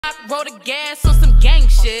Roll the gas on some gang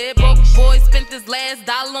shit. Broke boy spent his last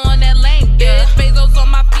dollar on that lame bitch. Bezos on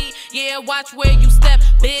my feet, yeah, watch where you step.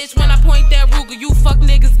 Bitch, when I point that Ruger, you fuck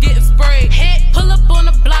niggas getting sprayed. Hit, pull up on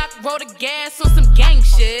the block, roll the gas on some gang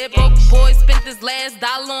shit. Broke boy spent his last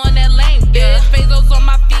dollar on that lame bitch. Bezos on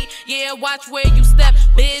my feet, yeah, watch where you step.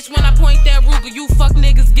 Bitch, when I point that Ruger, you fuck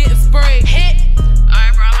niggas getting sprayed. Hit.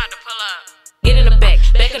 Alright, bro, I'm about to pull up. Get in the back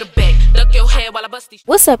of the back. Duck your head while I bust these.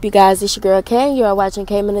 What's up, you guys? It's your girl Kay. You are watching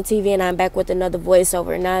K-Minute TV, and I'm back with another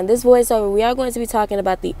voiceover. Now, in this voiceover, we are going to be talking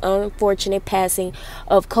about the unfortunate passing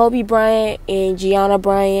of Kobe Bryant and Gianna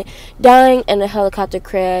Bryant dying in a helicopter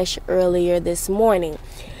crash earlier this morning.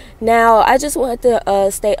 Now, I just wanted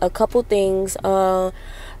to state a couple things.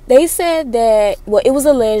 They said that, well, it was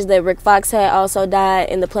alleged that Rick Fox had also died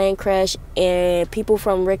in the plane crash, and people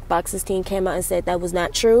from Rick Fox's team came out and said that was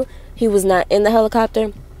not true. He was not in the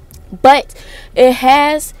helicopter. But it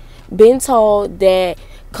has been told that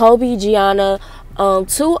Kobe, Gianna,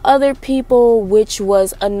 two other people, which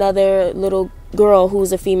was another little girl who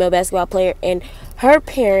was a female basketball player, and her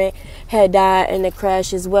parent had died in the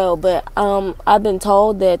crash as well. But I've been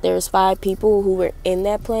told that there's 5 people who were in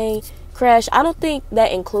that plane crash. I don't think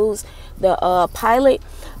that includes the pilot,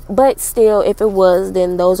 but still, if it was,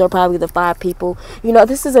 then those are probably the 5 people. You know,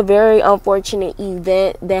 this is a very unfortunate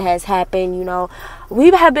event that has happened. You know,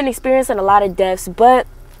 we have been experiencing a lot of deaths, but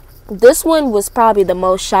this one was probably the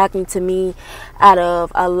most shocking to me out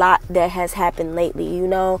of a lot that has happened lately. You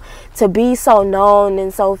know, to be so known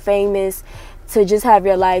and so famous, to just have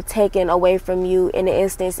your life taken away from you in an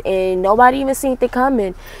instance, and nobody even seen it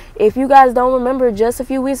coming. If you guys don't remember, just a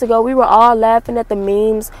few weeks ago, we were all laughing at the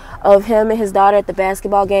memes of him and his daughter at the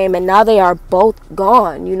basketball game, and now they are both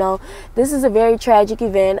gone. You know, this is a very tragic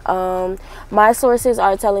event. My sources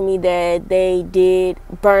are telling me that they did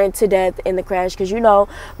burn to death in the crash, because, you know,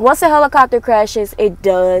 once a helicopter crashes, it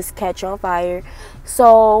does catch on fire.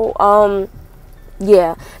 So,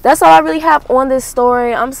 yeah, that's all I really have on this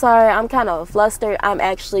story. I'm sorry, I'm kind of flustered. I'm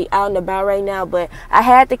actually out and about right now, but I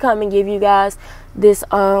had to come and give you guys this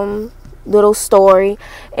little story,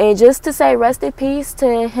 and just to say rest in peace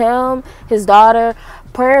to him, his daughter.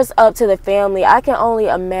 Prayers up to the family. I can only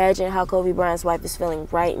imagine how Kobe Bryant's wife is feeling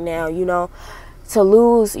right now, you know, to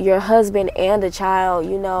lose your husband and a child,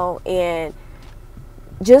 you know, and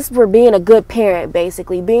just for being a good parent,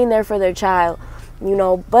 basically being there for their child, you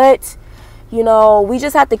know. But you know, we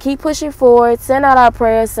just have to keep pushing forward, send out our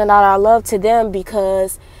prayers, send out our love to them,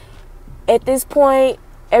 because at this point,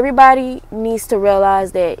 everybody needs to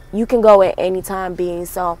realize that you can go at any time being.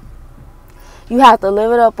 So you have to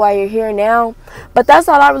live it up while you're here now. But that's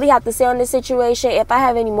all I really have to say on this situation. If I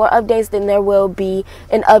have any more updates, then there will be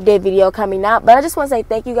an update video coming out. But I just want to say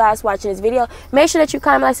thank you guys for watching this video. Make sure that you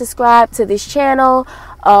comment, like, subscribe to this channel.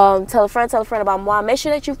 Tell a friend about moi. Make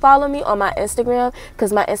sure that you follow me on my Instagram,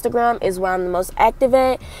 because my Instagram is where I'm the most active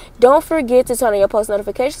at. Don't forget to turn on your post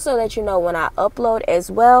notifications so that you know when I upload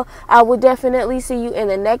as well. I will definitely see you in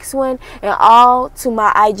the next one. And all to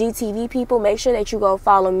my IGTV people, make sure that you go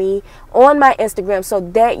follow me on my Instagram so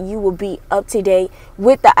that you will be up to date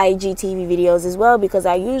with the IGTV videos as well, because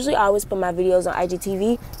I usually always put my videos on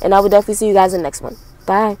IGTV. And I will definitely see you guys in the next one.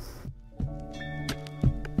 Bye.